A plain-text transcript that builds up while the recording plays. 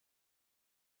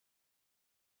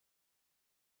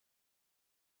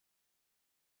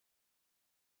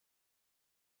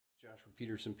Josh from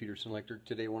Peterson Electric.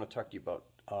 Today I want to talk to you about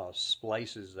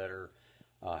splices that are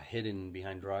hidden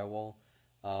behind drywall.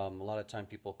 A lot of time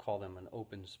people call them an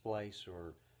open splice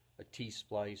or a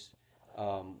T-splice.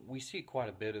 We see quite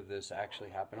a bit of this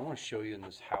actually happen. I want to show you in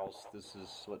this house. This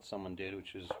is what someone did,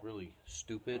 which is really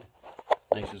stupid.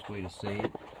 Nicest way to say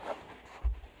it.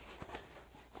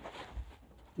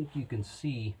 I think you can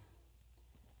see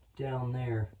down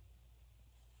there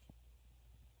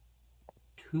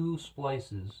two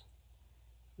splices,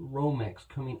 Romex,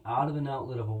 coming out of an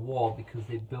outlet of a wall because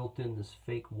they built in this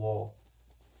fake wall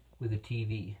with a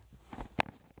TV.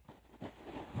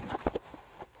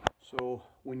 So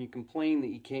when you complain that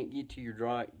you can't get to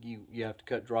your you have to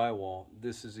cut drywall,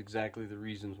 this is exactly the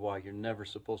reasons why. You're never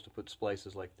supposed to put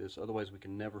splices like this, otherwise we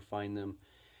can never find them.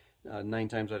 9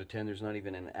 times out of 10 there's not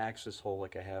even an access hole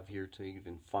like I have here to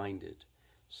even find it.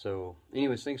 So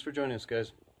anyways, thanks for joining us,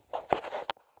 guys.